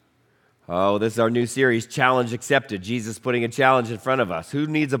Oh, this is our new series, Challenge Accepted. Jesus putting a challenge in front of us. Who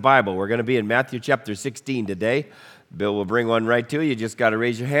needs a Bible? We're going to be in Matthew chapter 16 today. Bill will bring one right to you. You just got to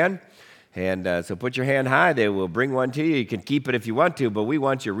raise your hand. And so put your hand high. They will bring one to you. You can keep it if you want to, but we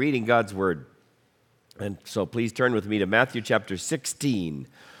want you reading God's Word. And so please turn with me to Matthew chapter 16.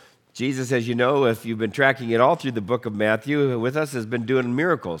 Jesus, as you know, if you've been tracking it all through the book of Matthew with us, has been doing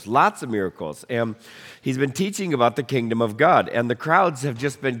miracles, lots of miracles. And he's been teaching about the kingdom of God. And the crowds have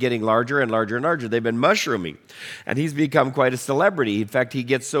just been getting larger and larger and larger. They've been mushrooming. And he's become quite a celebrity. In fact, he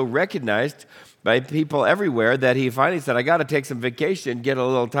gets so recognized by people everywhere that he finally said, I got to take some vacation, get a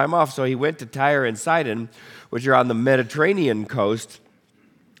little time off. So he went to Tyre and Sidon, which are on the Mediterranean coast,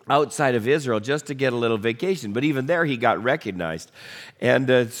 outside of Israel, just to get a little vacation. But even there, he got recognized.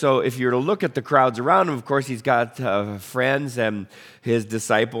 And so if you're to look at the crowds around him, of course, he's got friends and his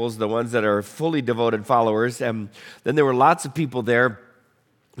disciples, the ones that are fully devoted followers. And then there were lots of people there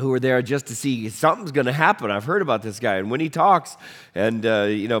who were there just to see something's going to happen. I've heard about this guy. And when he talks and,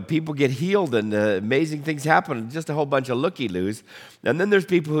 people get healed and amazing things happen, just a whole bunch of looky-loos. And then there's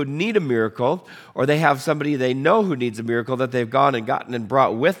people who need a miracle, or they have somebody they know who needs a miracle that they've gone and gotten and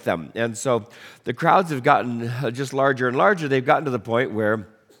brought with them. And so the crowds have gotten just larger and larger. They've gotten to the point where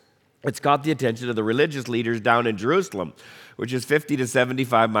it's caught the attention of the religious leaders down in Jerusalem, which is 50 to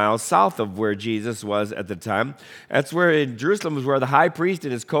 75 miles south of where Jesus was at the time. That's where in Jerusalem was where the high priest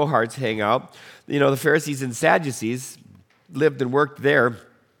and his cohorts hang out. The Pharisees and Sadducees lived and worked there.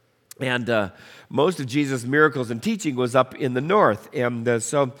 And most of Jesus' miracles and teaching was up in the north. And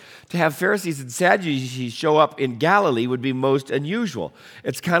so to have Pharisees and Sadducees show up in Galilee would be most unusual.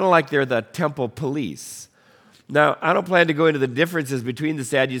 It's kind of like they're the temple police. Now, I don't plan to go into the differences between the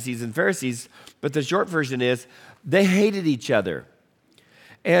Sadducees and Pharisees, but the short version is they hated each other.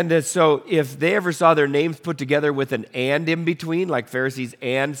 And so if they ever saw their names put together with an and in between, like Pharisees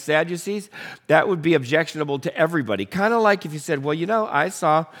and Sadducees, that would be objectionable to everybody. Kind of like if you said, well, I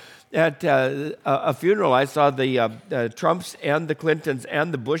saw at a funeral, I saw the Trumps and the Clintons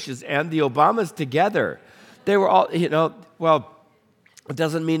and the Bushes and the Obamas together. They were all, it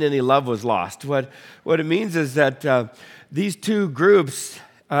doesn't mean any love was lost. What it means is that these two groups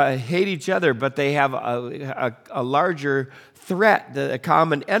hate each other, but they have a larger threat, a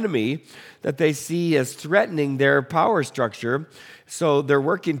common enemy that they see as threatening their power structure. So they're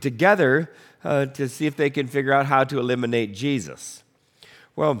working together to see if they can figure out how to eliminate Jesus.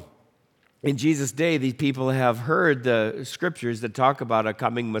 Well, in Jesus' day, these people have heard the scriptures that talk about a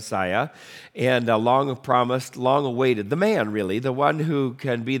coming Messiah and a long-promised, long-awaited, the man really, the one who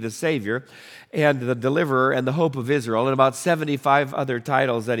can be the Savior and the deliverer and the hope of Israel, and about 75 other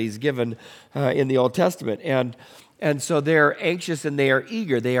titles that he's given in the Old Testament. And so they're anxious and they are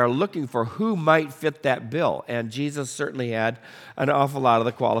eager. They are looking for who might fit that bill. And Jesus certainly had an awful lot of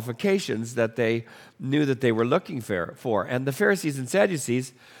the qualifications that they knew that they were looking for. And the Pharisees and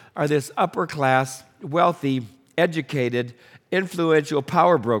Sadducees are this upper-class, wealthy, educated, influential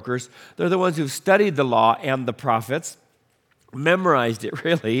power brokers. They're the ones who've studied the law and the prophets, memorized it,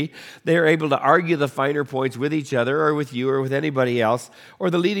 really. They are able to argue the finer points with each other or with you or with anybody else or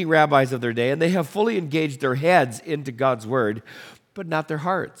the leading rabbis of their day, and they have fully engaged their heads into God's word, but not their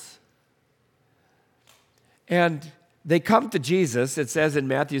hearts. And they come to Jesus. It says in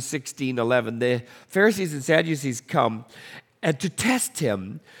Matthew 16:11, the Pharisees and Sadducees come, and to test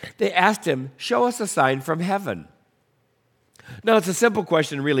him, they asked him, show us a sign from heaven. Now, it's a simple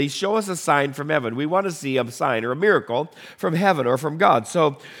question, really. Show us a sign from heaven. We want to see a sign or a miracle from heaven or from God.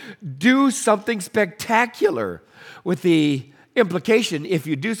 So do something spectacular, with the implication, if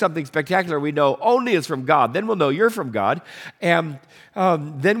you do something spectacular we know only is from God, then we'll know you're from God, and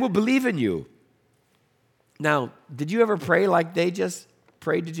then we'll believe in you. Now, did you ever pray like they just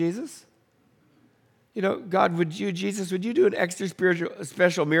prayed to Jesus? God, Jesus, would you do an extra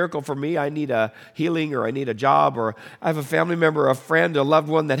special miracle for me? I need a healing, or I need a job, or I have a family member, a friend, a loved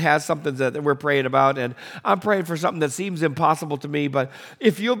one that has something that we're praying about, and I'm praying for something that seems impossible to me, but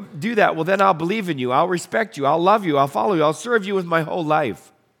if you'll do that, well, then I'll believe in you. I'll respect you. I'll love you. I'll follow you. I'll serve you with my whole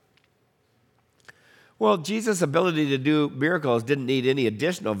life. Well, Jesus' ability to do miracles didn't need any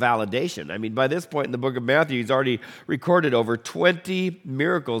additional validation. I mean, by this point in the book of Matthew, he's already recorded over 20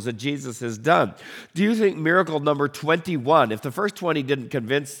 miracles that Jesus has done. Do you think miracle number 21, if the first 20 didn't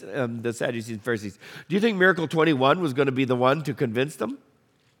convince the Sadducees and Pharisees, do you think miracle 21 was going to be the one to convince them?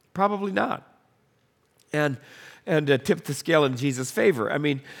 Probably not. And tip the scale in Jesus' favor. I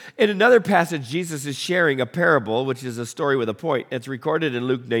mean, in another passage, Jesus is sharing a parable, which is a story with a point. It's recorded in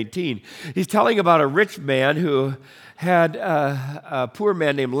Luke 19. He's telling about a rich man who had a poor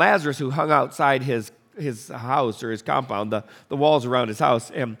man named Lazarus who hung outside his his house or his compound, the walls around his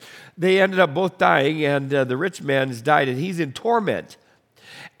house. And they ended up both dying, and the rich man has died, and he's in torment.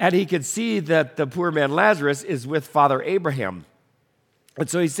 And he can see that the poor man Lazarus is with Father Abraham. And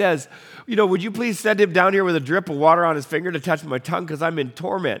so he says, would you please send him down here with a drip of water on his finger to touch my tongue because I'm in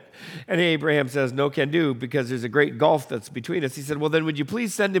torment? And Abraham says, no can do, because there's a great gulf that's between us. He said, well, then would you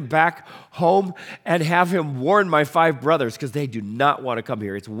please send him back home and have him warn my 5 brothers because they do not want to come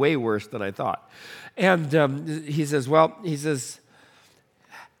here. It's way worse than I thought. And he says,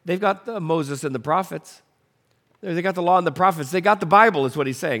 they've got Moses and the prophets. They got the law and the prophets. They got the Bible, is what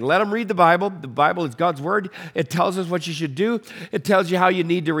he's saying. Let them read the Bible. The Bible is God's word. It tells us what you should do. It tells you how you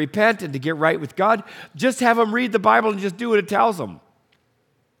need to repent and to get right with God. Just have them read the Bible and just do what it tells them.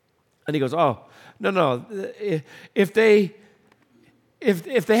 And he goes, oh, no. If they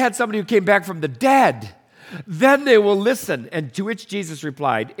had somebody who came back from the dead, then they will listen. And to which Jesus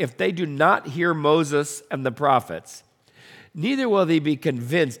replied, if they do not hear Moses and the prophets, neither will they be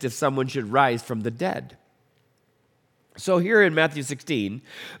convinced if someone should rise from the dead. So here in Matthew 16,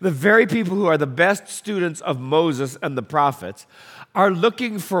 the very people who are the best students of Moses and the prophets are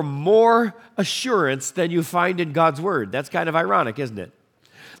looking for more assurance than you find in God's word. That's kind of ironic, isn't it?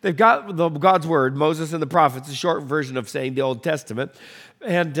 They've got God's word, Moses and the prophets, a short version of saying the Old Testament.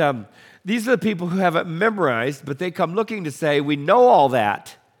 And these are the people who have it memorized, but they come looking to say, we know all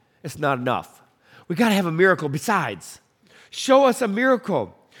that. It's not enough. We got to have a miracle besides. Show us a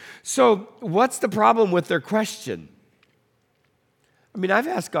miracle. So what's the problem with their question? I mean, I've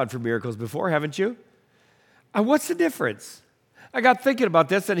asked God for miracles before, haven't you? What's the difference? I got thinking about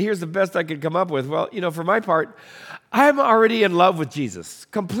this, and here's the best I could come up with. Well, for my part, I'm already in love with Jesus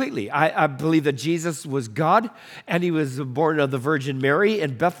completely. I believe that Jesus was God, and he was born of the Virgin Mary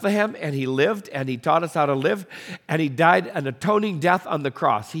in Bethlehem, and he lived, and he taught us how to live, and he died an atoning death on the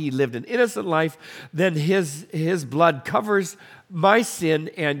cross. He lived an innocent life. Then his blood covers my sin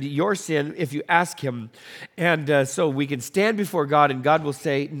and your sin if you ask him. And so we can stand before God, and God will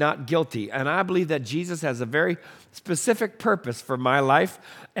say, not guilty. And I believe that Jesus has a very specific purpose for my life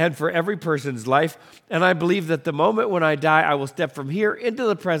and for every person's life. And I believe that the moment when I die, I will step from here into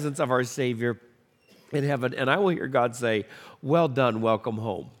the presence of our Savior in heaven, and I will hear God say, well done, welcome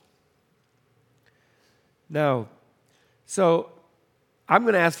home. Now, so I'm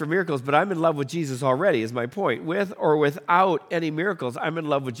going to ask for miracles, but I'm in love with Jesus already, is my point. With or without any miracles, I'm in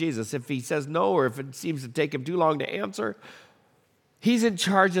love with Jesus. If he says no, or if it seems to take him too long to answer, he's in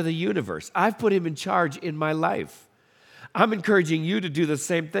charge of the universe. I've put him in charge in my life. I'm encouraging you to do the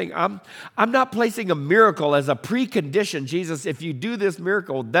same thing. I'm not placing a miracle as a precondition. Jesus, if you do this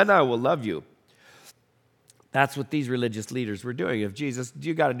miracle, then I will love you. That's what these religious leaders were doing. If Jesus,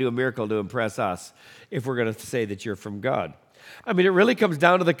 you got to do a miracle to impress us if we're going to say that you're from God. I mean, it really comes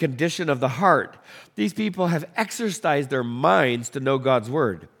down to the condition of the heart. These people have exercised their minds to know God's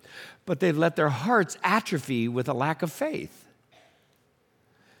word, but they've let their hearts atrophy with a lack of faith.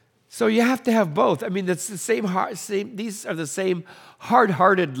 So you have to have both. I mean, it's the these are the same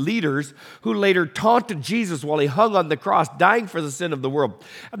hard-hearted leaders who later taunted Jesus while he hung on the cross, dying for the sin of the world.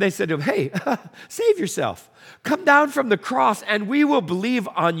 And they said to him, hey, save yourself. Come down from the cross and we will believe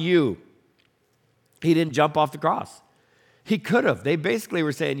on you. He didn't jump off the cross. He could have. They basically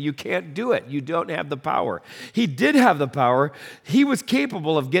were saying, you can't do it. You don't have the power. He did have the power. He was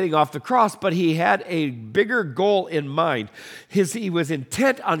capable of getting off the cross, but he had a bigger goal in mind. He was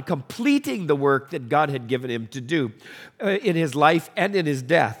intent on completing the work that God had given him to do in his life and in his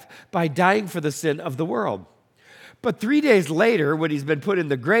death by dying for the sin of the world. But 3 days later, when he's been put in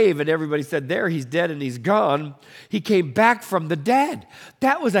the grave and everybody said, there, he's dead and he's gone, he came back from the dead.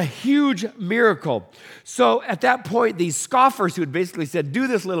 That was a huge miracle. So at that point, these scoffers who had basically said, do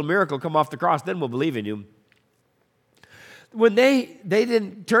this little miracle, come off the cross, then we'll believe in you. When they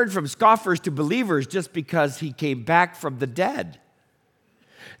didn't turn from scoffers to believers just because he came back from the dead.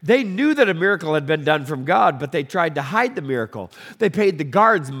 They knew that a miracle had been done from God, but they tried to hide the miracle. They paid the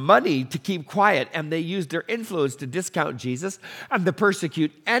guards money to keep quiet, and they used their influence to discount Jesus and to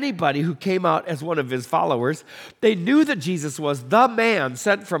persecute anybody who came out as one of his followers. They knew that Jesus was the man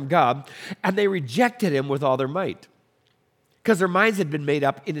sent from God, and they rejected him with all their might because their minds had been made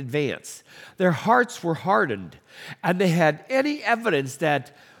up in advance. Their hearts were hardened, and they had any evidence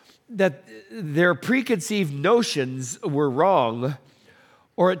that their preconceived notions were wrong,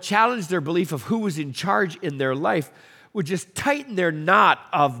 or it challenged their belief of who was in charge in their life, would just tighten their knot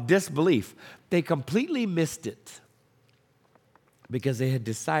of disbelief. They completely missed it because they had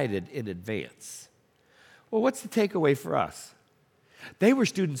decided in advance. Well, what's the takeaway for us? They were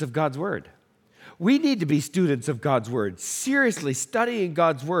students of God's word. We need to be students of God's word, seriously studying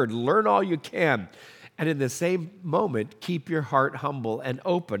God's word. Learn all you can And in the same moment, keep your heart humble and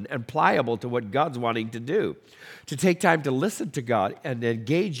open and pliable to what God's wanting to do. To take time to listen to God and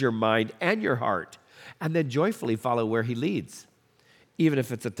engage your mind and your heart, and then joyfully follow where He leads, even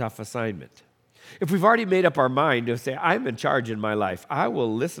if it's a tough assignment. If we've already made up our mind to say, I'm in charge in my life, I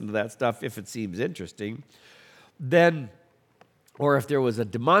will listen to that stuff if it seems interesting, then, or if there was a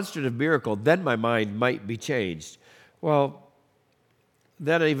demonstrative miracle, then my mind might be changed. Well,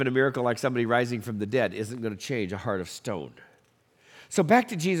 then even a miracle like somebody rising from the dead isn't going to change a heart of stone. So back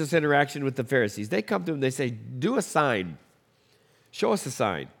to Jesus' interaction with the Pharisees. They come to him, they say, do a sign. Show us a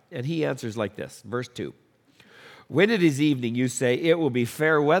sign. And he answers like this, verse 2. When it is evening, you say, it will be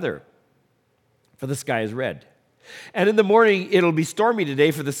fair weather, for the sky is red. And in the morning, it'll be stormy today,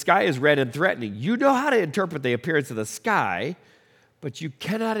 for the sky is red and threatening. You know how to interpret the appearance of the sky, but you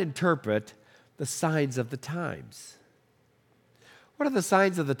cannot interpret the signs of the times. What are the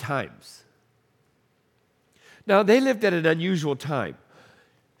signs of the times? Now, they lived at an unusual time.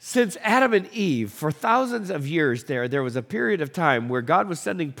 Since Adam and Eve, for thousands of years there was a period of time where God was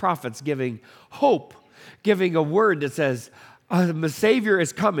sending prophets giving hope, giving a word that says, a Savior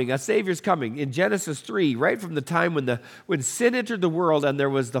is coming, a Savior is coming. In Genesis 3, right from the time when sin entered the world and there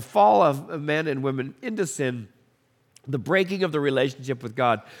was the fall of men and women into sin, the breaking of the relationship with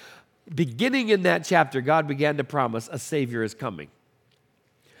God, beginning in that chapter, God began to promise a Savior is coming.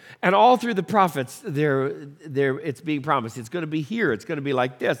 And all through the prophets, it's being promised. It's going to be here. It's going to be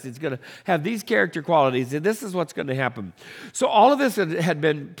like this. It's going to have these character qualities, and this is what's going to happen. So all of this had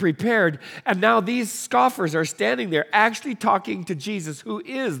been prepared, and now these scoffers are standing there actually talking to Jesus, who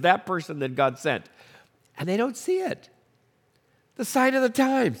is that person that God sent. And they don't see it. The sign of the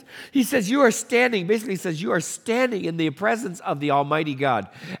times. He says, you are standing in the presence of the Almighty God,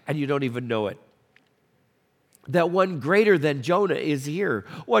 and you don't even know it. That one greater than Jonah is here.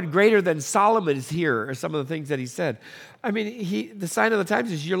 One greater than Solomon is here, are some of the things that he said. I mean, the sign of the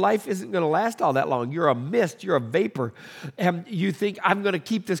times is your life isn't going to last all that long. You're a mist. You're a vapor. And you think, I'm going to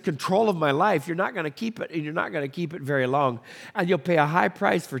keep this control of my life. You're not going to keep it, and you're not going to keep it very long. And you'll pay a high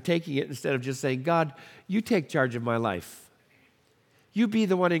price for taking it instead of just saying, God, you take charge of my life. You be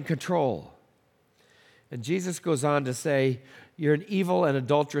the one in control. And Jesus goes on to say, you're an evil and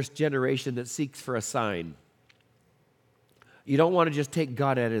adulterous generation that seeks for a sign. You don't want to just take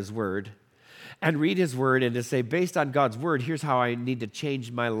God at His word and read His word and to say, based on God's word, here's how I need to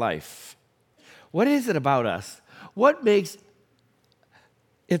change my life. What is it about us? What makes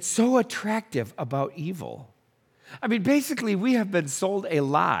it so attractive about evil? I mean, basically, we have been sold a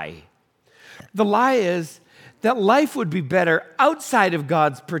lie. The lie is that life would be better outside of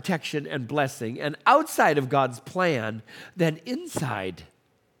God's protection and blessing and outside of God's plan than inside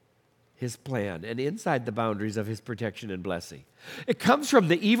His plan and inside the boundaries of His protection and blessing. It comes from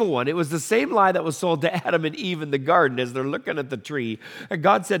the evil one. It was the same lie that was sold to Adam and Eve in the garden as they're looking at the tree. And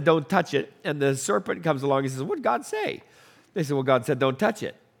God said, don't touch it. And the serpent comes along and says, what did God say? They said, well, God said, don't touch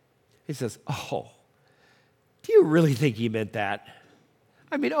it. He says, oh, do you really think He meant that?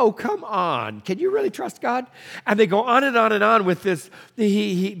 I mean, oh, come on. Can you really trust God? And they go on and on and on with this.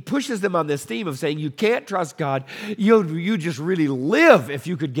 He pushes them on this theme of saying, you can't trust God. You just really live if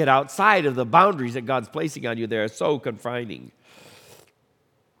you could get outside of the boundaries that God's placing on you. They're so confining.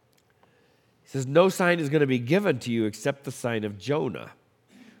 He says, no sign is going to be given to you except the sign of Jonah.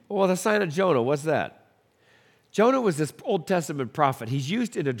 Well, the sign of Jonah, what's that? Jonah was this Old Testament prophet. He's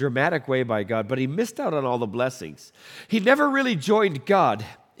used in a dramatic way by God, but he missed out on all the blessings. He never really joined God.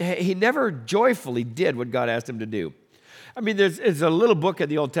 He never joyfully did what God asked him to do. I mean, there's a little book in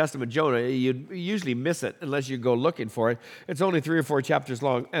the Old Testament, Jonah. You usually miss it unless you go looking for it. It's only 3 or 4 chapters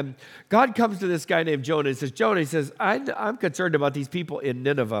long. And God comes to this guy named Jonah and says, Jonah, he says, I'm concerned about these people in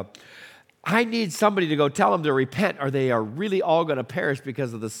Nineveh. I need somebody to go tell them to repent or they are really all going to perish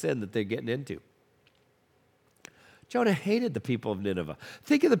because of the sin that they're getting into. Jonah hated the people of Nineveh.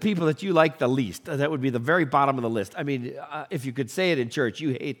 Think of the people that you like the least. That would be the very bottom of the list. I mean, if you could say it in church,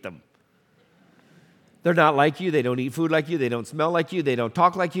 you hate them. They're not like you. They don't eat food like you. They don't smell like you. They don't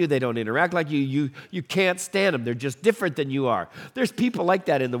talk like you. They don't interact like you. You can't stand them. They're just different than you are. There's people like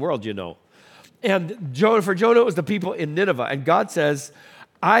that in the world, you know. And for Jonah, it was the people in Nineveh. And God says,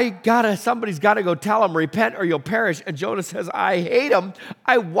 somebody's got to go tell them, repent or you'll perish. And Jonah says, I hate them.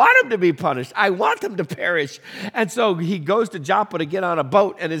 I want them to be punished. I want them to perish. And so he goes to Joppa to get on a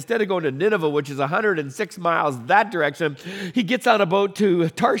boat. And instead of going to Nineveh, which is 106 miles that direction, he gets on a boat to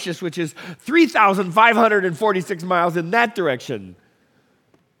Tarshish, which is 3,546 miles in that direction.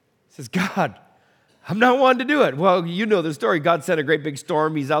 He says, God, I'm not one to do it. Well, you know the story. God sent a great big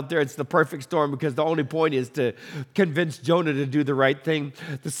storm. He's out there. It's the perfect storm because the only point is to convince Jonah to do the right thing.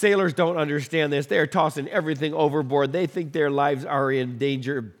 The sailors don't understand this. They are tossing everything overboard. They think their lives are in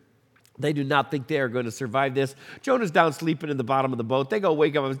danger. They do not think they are going to survive this. Jonah's down sleeping in the bottom of the boat. They go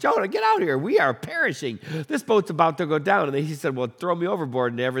wake up and say, Jonah, get out here. We are perishing. This boat's about to go down. And he said, well, throw me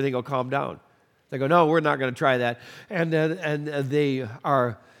overboard and everything will calm down. They go, no, we're not going to try that. And they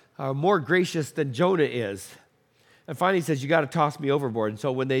are more gracious than Jonah is. And finally he says, you got to toss me overboard. And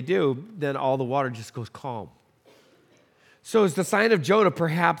so when they do, then all the water just goes calm. So it's the sign of Jonah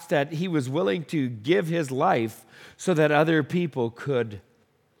perhaps that he was willing to give his life so that other people could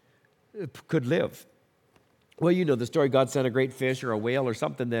live. Well, you know the story. God sent a great fish or a whale or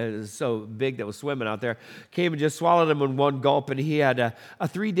something that is so big that was swimming out there, came and just swallowed him in one gulp, and he had a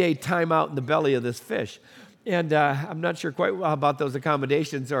 3-day time out in the belly of this fish. And I'm not sure quite well about those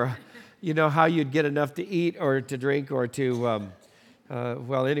accommodations or, how you'd get enough to eat or to drink or to,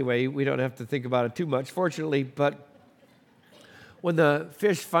 anyway, we don't have to think about it too much, fortunately. But when the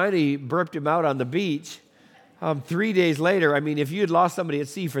fish finally burped him out on the beach, 3 days later, if you had lost somebody at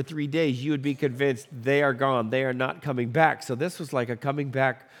sea for 3 days, you would be convinced they are gone. They are not coming back. So this was like a coming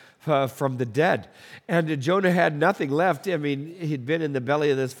back from the dead. And Jonah had nothing left. He'd been in the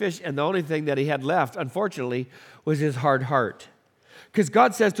belly of this fish, and the only thing that he had left, unfortunately, was his hard heart. Because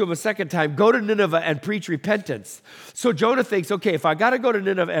God says to him a second time, go to Nineveh and preach repentance. So Jonah thinks, okay, if I got to go to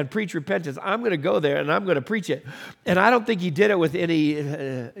Nineveh and preach repentance, I'm going to go there and I'm going to preach it. And I don't think he did it with any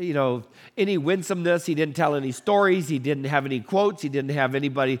winsomeness. He didn't tell any stories. He didn't have any quotes. He didn't have any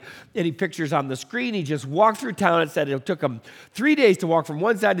pictures on the screen. He just walked through town and said it took him 3 days to walk from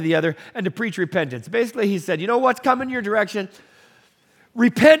one side to the other and to preach repentance. Basically, he said, you know what's coming your direction?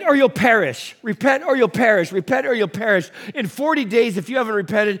 Repent or you'll perish. Repent or you'll perish. Repent or you'll perish. In 40 days, if you haven't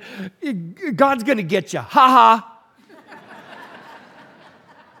repented, God's going to get you. Ha ha.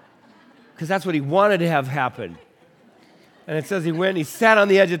 Because that's what he wanted to have happen. And it says he sat on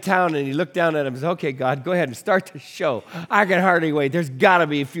the edge of town and he looked down at him and said, okay, God, go ahead and start the show. I can hardly wait. There's got to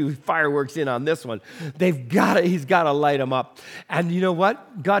be a few fireworks in on this one. He's got to light them up. And you know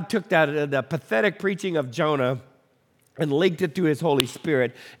what? God took the pathetic preaching of Jonah and linked it to his Holy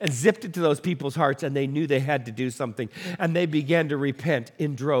Spirit and zipped it to those people's hearts, and they knew they had to do something. And they began to repent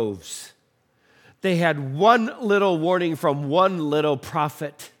in droves. They had one little warning from one little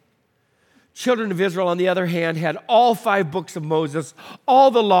prophet. Children of Israel, on the other hand, had all 5 books of Moses,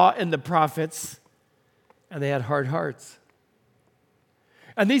 all the law and the prophets, and they had hard hearts.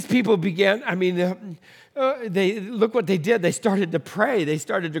 And these people began, look what they did. They started to pray. They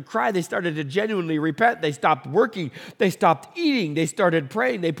started to cry. They started to genuinely repent. They stopped working. They stopped eating. They started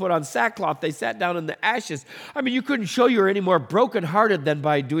praying. They put on sackcloth. They sat down in the ashes. You couldn't show you were any more brokenhearted than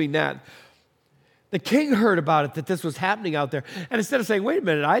by doing that. The king heard about it, that this was happening out there. And instead of saying, wait a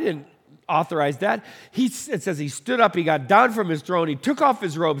minute, I didn't authorize that, it says he stood up, he got down from his throne, he took off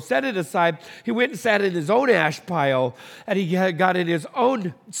his robe, set it aside, he went and sat in his own ash pile, and he got in his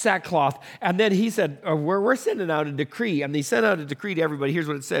own sackcloth, and then he said, we're sending out a decree, and he sent out a decree to everybody. Here's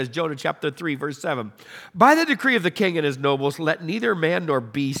what it says, Jonah chapter 3, verse 7. By the decree of the king and his nobles, let neither man nor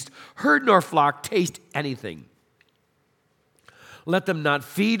beast, herd nor flock taste anything. Let them not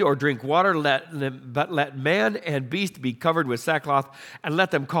feed or drink water, but let man and beast be covered with sackcloth, and let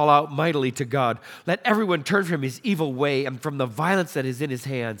them call out mightily to God. Let everyone turn from his evil way and from the violence that is in his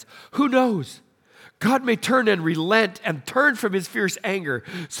hands. Who knows? God may turn and relent and turn from his fierce anger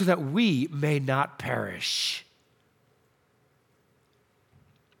so that we may not perish.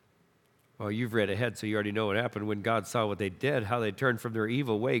 Well, you've read ahead, so you already know what happened when God saw what they did, how they turned from their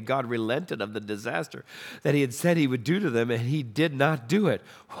evil way. God relented of the disaster that he had said he would do to them, and he did not do it.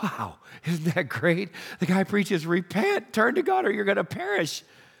 Wow, isn't that great? The guy preaches, repent, turn to God, or you're going to perish.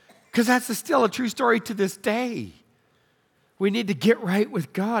 Because that's still a true story to this day. We need to get right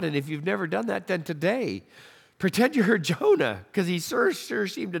with God, and if you've never done that, then today, pretend you heard Jonah, because he sure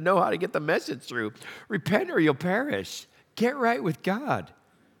seemed to know how to get the message through. Repent or you'll perish. Get right with God.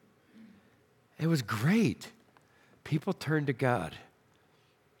 It was great. People turned to God,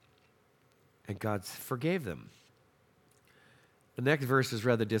 and God forgave them. The next verse is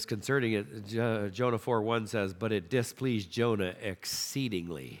rather disconcerting. Jonah 4:1 says, but it displeased Jonah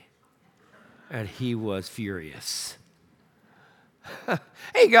exceedingly, and he was furious.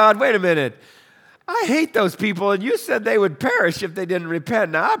 Hey, God, wait a minute. I hate those people, and you said they would perish if they didn't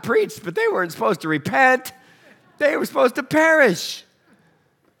repent. Now, I preached, but they weren't supposed to repent. They were supposed to perish.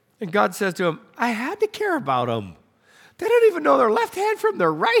 And God says to him, I had to care about them. They don't even know their left hand from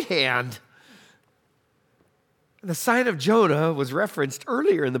their right hand. The sign of Jonah was referenced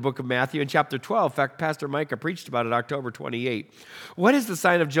earlier in the book of Matthew in chapter 12. In fact, Pastor Micah preached about it October 28. What is the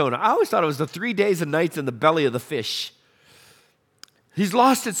sign of Jonah? I always thought it was the 3 days and nights in the belly of the fish. He's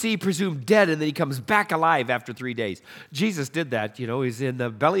lost at sea, presumed dead, and then he comes back alive after 3 days. Jesus did that. He's in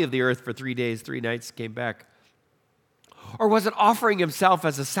the belly of the earth for 3 days, 3 nights, came back. Or was it offering himself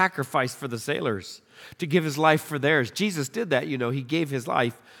as a sacrifice for the sailors to give his life for theirs? Jesus did that. He gave his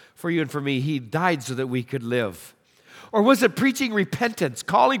life for you and for me. He died so that we could live. Or was it preaching repentance,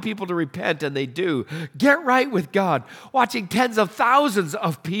 calling people to repent, and they do? Get right with God, watching tens of thousands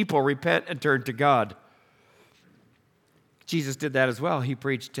of people repent and turn to God. Jesus did that as well. He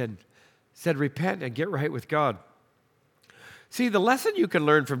preached and said, repent and get right with God. See, the lesson you can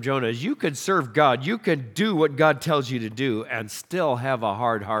learn from Jonah is you can serve God, you can do what God tells you to do, and still have a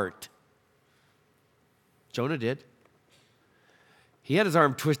hard heart. Jonah did. He had his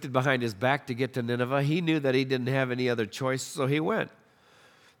arm twisted behind his back to get to Nineveh. He knew that he didn't have any other choice, so he went.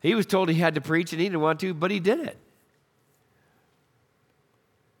 He was told he had to preach, and he didn't want to, but he did it.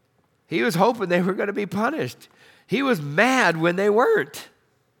 He was hoping they were going to be punished. He was mad when they weren't.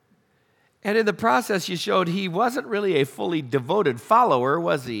 And in the process, you showed he wasn't really a fully devoted follower,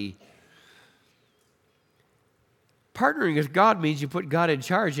 was he? Partnering with God means you put God in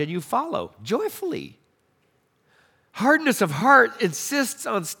charge and you follow joyfully. Hardness of heart insists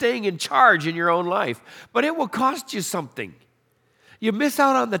on staying in charge in your own life, but it will cost you something. You miss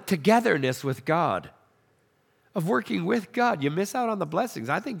out on the togetherness with God, of working with God. You miss out on the blessings.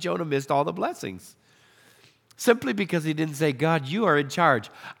 I think Jonah missed all the blessings simply because he didn't say, God, you are in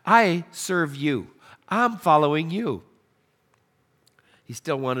charge. I serve you. I'm following you. He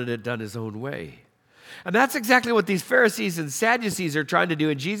still wanted it done his own way. And that's exactly what these Pharisees and Sadducees are trying to do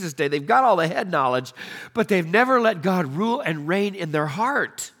in Jesus' day. They've got all the head knowledge, but they've never let God rule and reign in their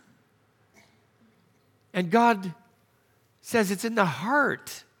heart. And God says it's in the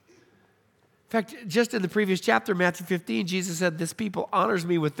heart. In fact, just in the previous chapter, Matthew 15, Jesus said, this people honors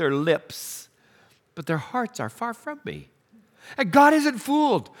me with their lips, but their hearts are far from me. And God isn't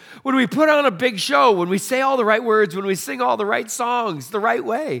fooled. When we put on a big show, when we say all the right words, when we sing all the right songs the right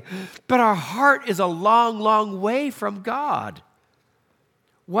way, but our heart is a long, long way from God.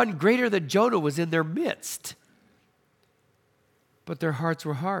 One greater than Jonah was in their midst, but their hearts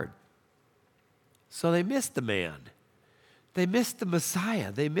were hard. So they missed the man. They missed the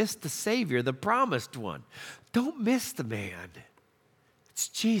Messiah. They missed the Savior, the promised one. Don't miss the man. It's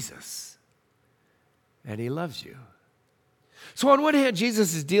Jesus, and he loves you. So on one hand,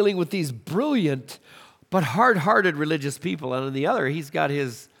 Jesus is dealing with these brilliant but hard-hearted religious people, and on the other, he's got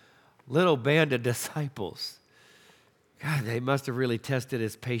his little band of disciples. God, they must have really tested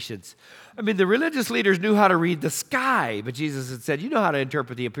his patience. I mean, the religious leaders knew how to read the sky, but Jesus had said, you know how to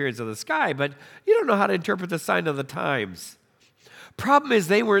interpret the appearance of the sky, but you don't know how to interpret the sign of the times. Problem is,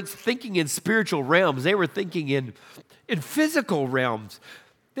 they weren't thinking in spiritual realms. They were thinking in physical realms.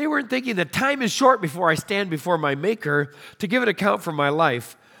 They weren't thinking that time is short before I stand before my Maker to give an account for my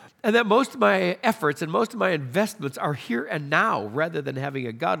life, and that most of my efforts and most of my investments are here and now rather than having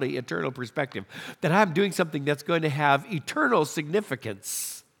a godly, eternal perspective, that I'm doing something that's going to have eternal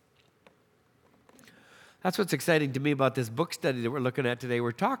significance. That's what's exciting to me about this book study that we're looking at today.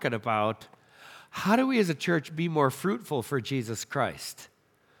 We're talking about how do we as a church be more fruitful for Jesus Christ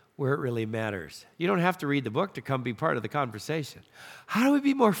where it really matters. You don't have to read the book to come be part of the conversation. How do we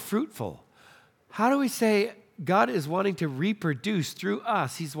be more fruitful? How do we say God is wanting to reproduce through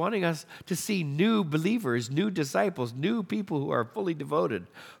us? He's wanting us to see new believers, new disciples, new people who are fully devoted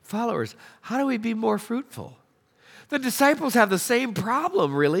followers. How do we be more fruitful? The disciples have the same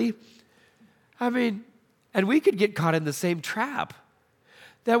problem, really. I mean, and we could get caught in the same trap.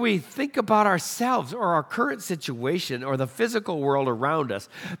 That we think about ourselves or our current situation or the physical world around us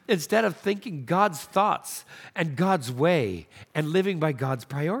instead of thinking God's thoughts and God's way and living by God's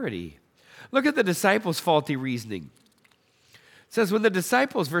priority. Look at the disciples' faulty reasoning. It says, when the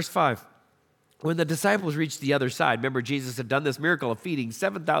disciples, verse 5, when the disciples reached the other side, remember Jesus had done this miracle of feeding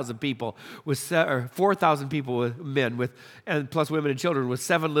 7,000 people or 4,000 people with men and plus women and children with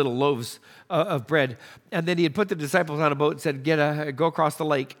 7 little loaves of bread. And then he had put the disciples on a boat and said, go across the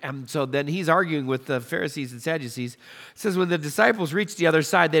lake. And so then he's arguing with the Pharisees and Sadducees. It says, when the disciples reached the other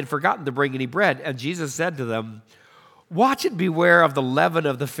side, they had forgotten to bring any bread. And Jesus said to them, watch and beware of the leaven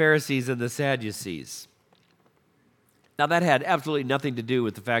of the Pharisees and the Sadducees. Now, that had absolutely nothing to do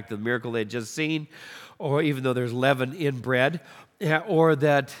with the fact that the miracle they had just seen, or even though there's leaven in bread, or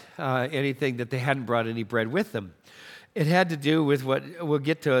that anything that they hadn't brought any bread with them. It had to do with what, we'll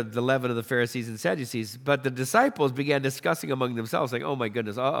get to the leaven of the Pharisees and Sadducees, but the disciples began discussing among themselves, saying, oh my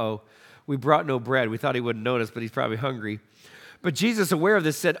goodness, We brought no bread. We thought he wouldn't notice, but he's probably hungry. But Jesus, aware of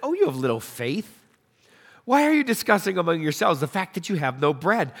this, said, "Oh, you have little faith. Why are you discussing among yourselves the fact that you have no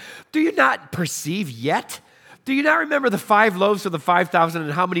bread? Do you not perceive yet? Do you not remember the 5 loaves for the 5,000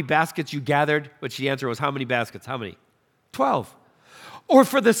 and how many baskets you gathered?" Which the answer was, how many baskets? How many? 12. Or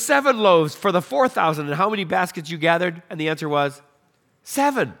for the 7 loaves for the 4,000 and how many baskets you gathered? And the answer was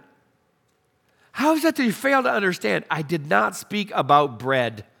 7. How is that you fail to understand? I did not speak about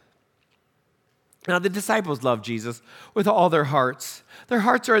bread. Now, the disciples love Jesus with all their hearts. Their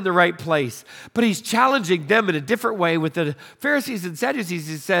hearts are in the right place. But he's challenging them in a different way. With the Pharisees and Sadducees,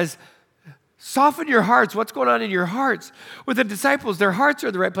 he says, soften your hearts. What's going on in your hearts? With the disciples, their hearts are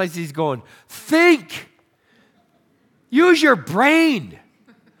in the right place. He's going, think. Use your brain.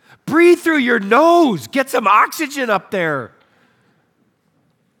 Breathe through your nose. Get some oxygen up there.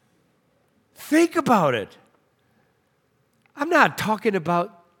 Think about it. I'm not talking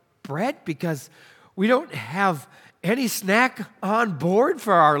about bread because we don't have any snack on board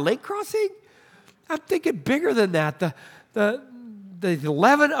for our lake crossing. I'm thinking bigger than that. The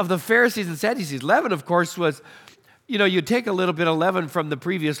leaven of the Pharisees and Sadducees. Leaven, of course, was, you take a little bit of leaven from the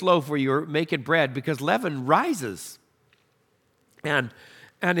previous loaf where you were making bread because leaven rises and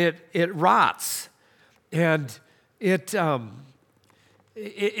it rots, and it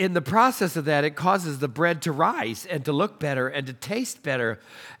in the process of that, it causes the bread to rise and to look better and to taste better.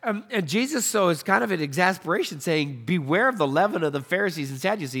 And Jesus, so is kind of an exasperation, saying, beware of the leaven of the Pharisees and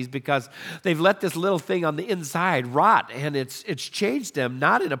Sadducees, because they've let this little thing on the inside rot, and it's changed them,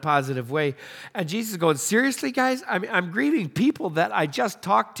 not in a positive way. And Jesus is going, seriously, guys? I'm grieving people that I just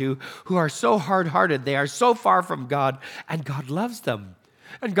talked to who are so hard-hearted. They are so far from God, and God loves them.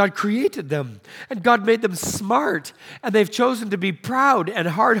 And God created them, and God made them smart, and they've chosen to be proud and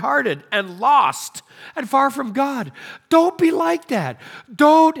hard-hearted and lost and far from God. Don't be like that.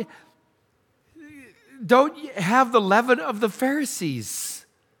 Don't have the leaven of the Pharisees.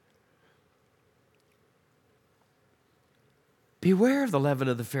 Beware of the leaven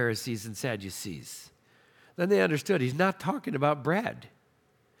of the Pharisees and Sadducees. Then they understood he's not talking about bread.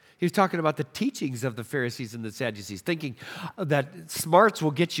 He was talking about the teachings of the Pharisees and the Sadducees, thinking that smarts will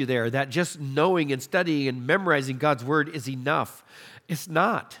get you there, that just knowing and studying and memorizing God's word is enough. It's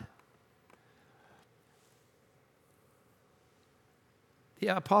not. The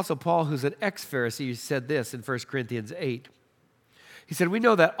Apostle Paul, who's an ex-Pharisee, said this in 1 Corinthians 8. He said, we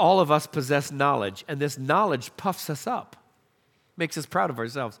know that all of us possess knowledge, and this knowledge puffs us up. Makes us proud of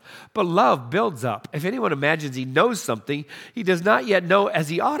ourselves. But love builds up. If anyone imagines he knows something, he does not yet know as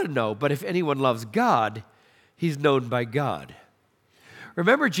he ought to know. But if anyone loves God, he's known by God.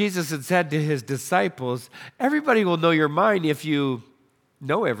 Remember, Jesus had said to his disciples, everybody will know your mind if you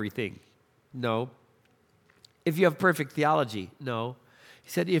know everything. No. If you have perfect theology. No. He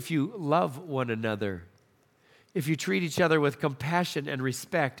said, if you love one another. If you treat each other with compassion and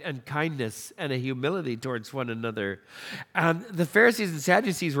respect and kindness and a humility towards one another. And the Pharisees and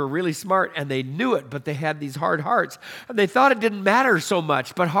Sadducees were really smart, and they knew it, but they had these hard hearts. And they thought it didn't matter so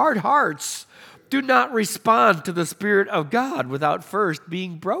much. But hard hearts do not respond to the Spirit of God without first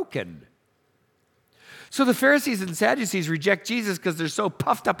being broken. So the Pharisees and Sadducees reject Jesus because they're so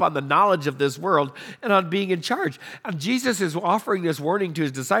puffed up on the knowledge of this world and on being in charge. And Jesus is offering this warning to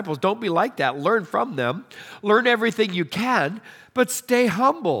his disciples. Don't be like that. Learn from them. Learn everything you can, but stay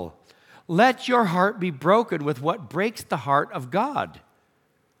humble. Let your heart be broken with what breaks the heart of God.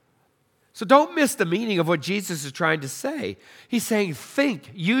 So don't miss the meaning of what Jesus is trying to say. He's saying,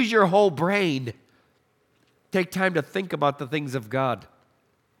 think. Use your whole brain. Take time to think about the things of God.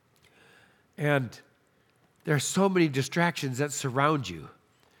 And there are so many distractions that surround you.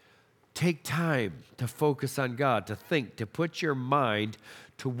 Take time to focus on God, to think, to put your mind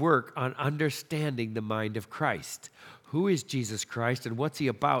to work on understanding the mind of Christ. Who is Jesus Christ, and what's he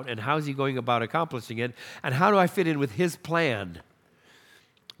about, and how is he going about accomplishing it, and how do I fit in with his plan,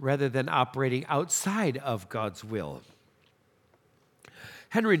 rather than operating outside of God's will?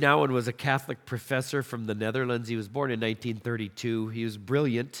 Henry Nouwen was a Catholic professor from the Netherlands. He was born in 1932. He was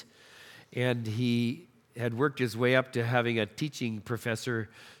brilliant, and he had worked his way up to having a teaching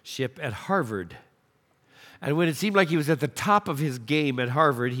professorship at Harvard. And when it seemed like he was at the top of his game at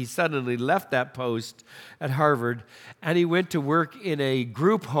Harvard, he suddenly left that post at Harvard, and he went to work in a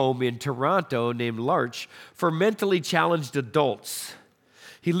group home in Toronto named L'Arche for mentally challenged adults.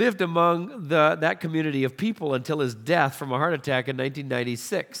 He lived among that community of people until his death from a heart attack in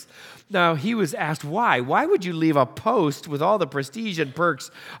 1996. Now, he was asked why. Why would you leave a post with all the prestige and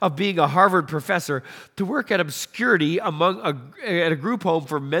perks of being a Harvard professor to work at obscurity at a group home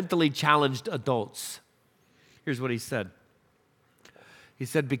for mentally challenged adults? Here's what he said. He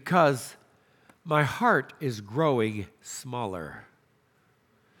said, because my heart is growing smaller.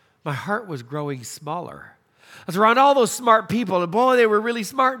 My heart was growing smaller. I was around all those smart people, and boy, they were really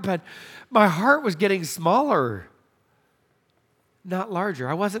smart, but my heart was getting smaller, not larger.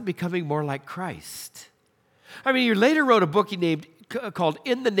 I wasn't becoming more like Christ. I mean, he later wrote a book called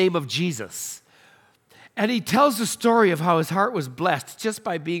In the Name of Jesus. And he tells the story of how his heart was blessed just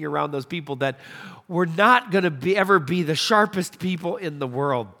by being around those people that were not going to ever be the sharpest people in the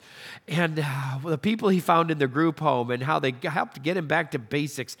world. And the people he found in the group home and how they helped get him back to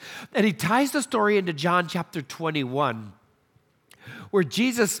basics. And he ties the story into John chapter 21, where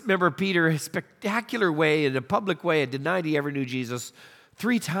Jesus, remember Peter, in a spectacular way, in a public way, had denied he ever knew Jesus.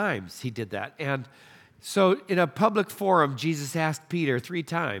 3 times he did that. And so in a public forum, Jesus asked Peter 3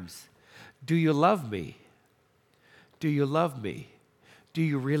 times, do you love me? Do you love me? Do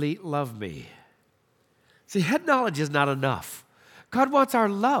you really love me? See, head knowledge is not enough. God wants our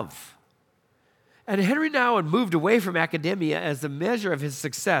love. And Henry Nouwen moved away from academia as the measure of his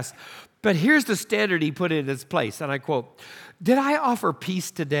success. But here's the standard he put in its place, and I quote, did I offer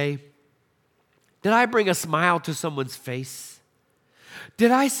peace today? Did I bring a smile to someone's face? Did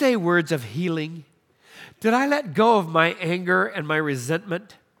I say words of healing? Did I let go of my anger and my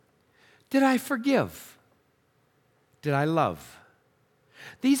resentment? Did I forgive? Did I love?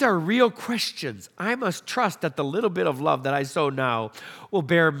 These are real questions. I must trust that the little bit of love that I sow now will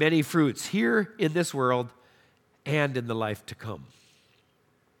bear many fruits here in this world and in the life to come.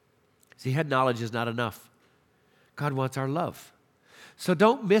 See, head knowledge is not enough. God wants our love. So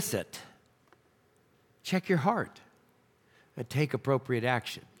don't miss it. Check your heart and take appropriate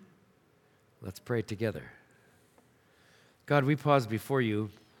action. Let's pray together. God, we pause before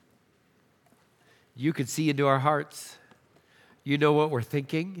you. You can see into our hearts. You know what we're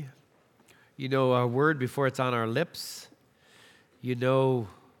thinking. You know our word before it's on our lips. You know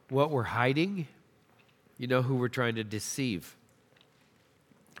what we're hiding. You know who we're trying to deceive.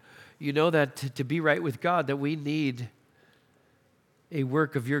 You know that to be right with God, that we need a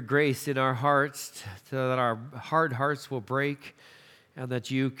work of your grace in our hearts so that our hard hearts will break and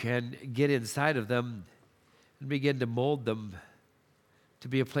that you can get inside of them and begin to mold them to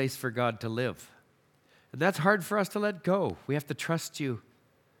be a place for God to live. And that's hard for us to let go. We have to trust you.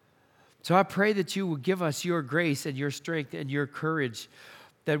 So I pray that you will give us your grace and your strength and your courage,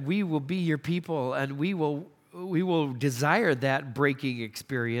 that we will be your people and we will desire that breaking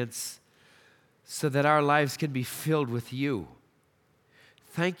experience so that our lives can be filled with you.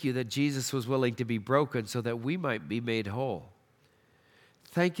 Thank you that Jesus was willing to be broken so that we might be made whole.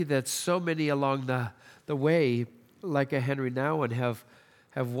 Thank you that so many along the way, like a Henry Nouwen, have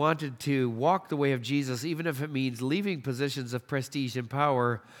wanted to walk the way of Jesus, even if it means leaving positions of prestige and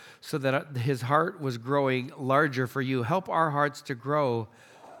power, so that his heart was growing larger for you. Help our hearts to grow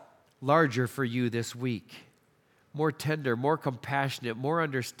larger for you this week. More tender, more compassionate, more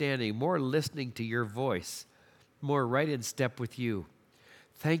understanding, more listening to your voice, more right in step with you.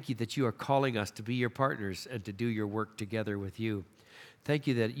 Thank you that you are calling us to be your partners and to do your work together with you. Thank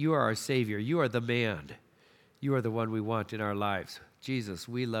you that you are our Savior. You are the man. You are the one we want in our lives. Jesus,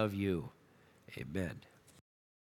 we love you. Amen.